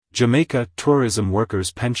Jamaica Tourism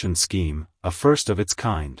Workers Pension Scheme, a first of its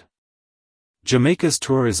kind. Jamaica's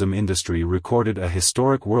tourism industry recorded a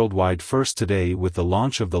historic worldwide first today with the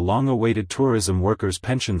launch of the long-awaited Tourism Workers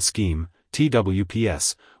Pension Scheme,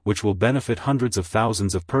 TWPS, which will benefit hundreds of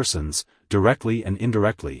thousands of persons, directly and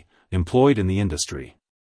indirectly, employed in the industry.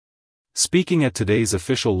 Speaking at today's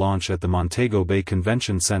official launch at the Montego Bay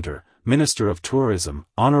Convention Center, Minister of Tourism,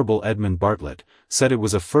 Honorable Edmund Bartlett, said it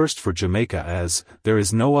was a first for Jamaica as there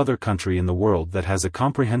is no other country in the world that has a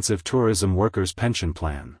comprehensive tourism workers' pension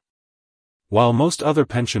plan. While most other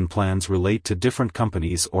pension plans relate to different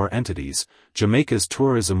companies or entities, Jamaica's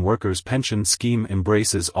Tourism Workers Pension Scheme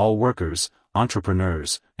embraces all workers,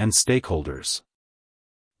 entrepreneurs, and stakeholders.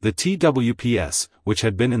 The TWPS, which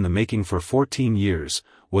had been in the making for 14 years,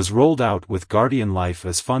 was rolled out with Guardian Life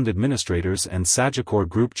as fund administrators and Sagicor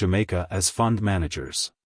Group Jamaica as fund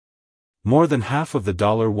managers. More than half of the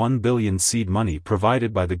 $1 billion seed money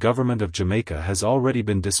provided by the government of Jamaica has already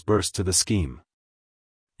been disbursed to the scheme.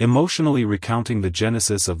 Emotionally recounting the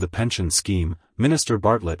genesis of the pension scheme, Minister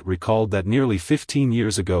Bartlett recalled that nearly 15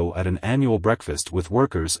 years ago at an annual breakfast with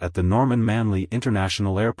workers at the Norman Manley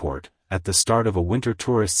International Airport, at the start of a winter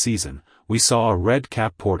tourist season, we saw a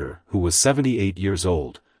red-cap porter who was 78 years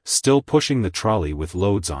old, still pushing the trolley with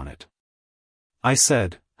loads on it. I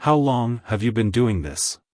said, "How long have you been doing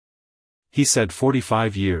this?" He said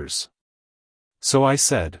 45 years. So I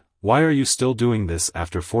said, "Why are you still doing this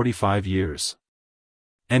after 45 years?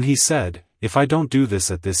 And he said, "If I don't do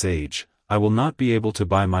this at this age, I will not be able to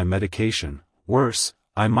buy my medication, worse,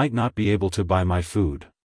 I might not be able to buy my food."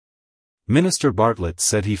 Minister Bartlett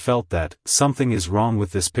said he felt that something is wrong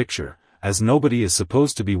with this picture, as nobody is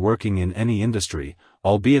supposed to be working in any industry,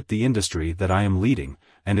 albeit the industry that I am leading,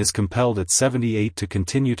 and is compelled at 78 to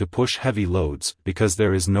continue to push heavy loads because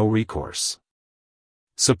there is no recourse.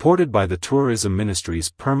 Supported by the Tourism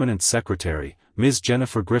Ministry's Permanent Secretary, Ms.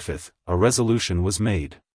 Jennifer Griffith, a resolution was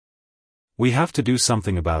made. We have to do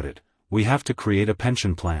something about it, we have to create a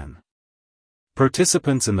pension plan.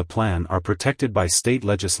 Participants in the plan are protected by state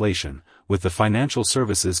legislation, with the Financial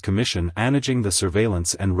Services Commission managing the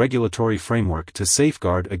surveillance and regulatory framework to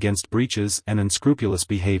safeguard against breaches and unscrupulous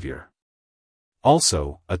behavior.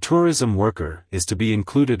 Also, a tourism worker is to be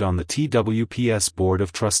included on the TWPS Board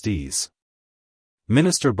of Trustees.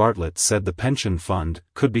 Minister Bartlett said the pension fund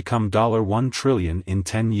could become $1 trillion in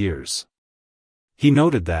 10 years. He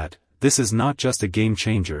noted that, this is not just a game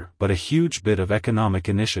changer but a huge bit of economic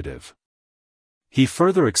initiative. He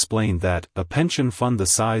further explained that a pension fund the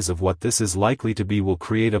size of what this is likely to be will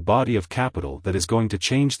create a body of capital that is going to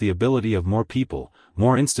change the ability of more people,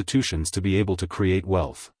 more institutions to be able to create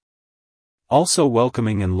wealth. Also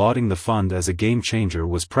welcoming and lauding the fund as a game changer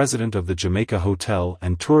was President of the Jamaica Hotel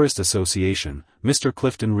and Tourist Association, Mr.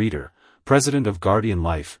 Clifton Reeder, President of Guardian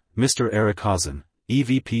Life, Mr. Eric Hausen,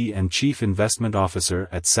 EVP and Chief Investment Officer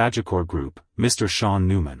at Sagicor Group, Mr. Sean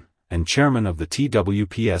Newman, and Chairman of the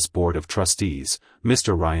TWPS Board of Trustees,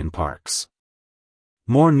 Mr. Ryan Parks.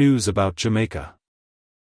 More news about Jamaica.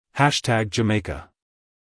 #Jamaica.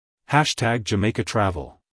 #Jamaica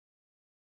Travel.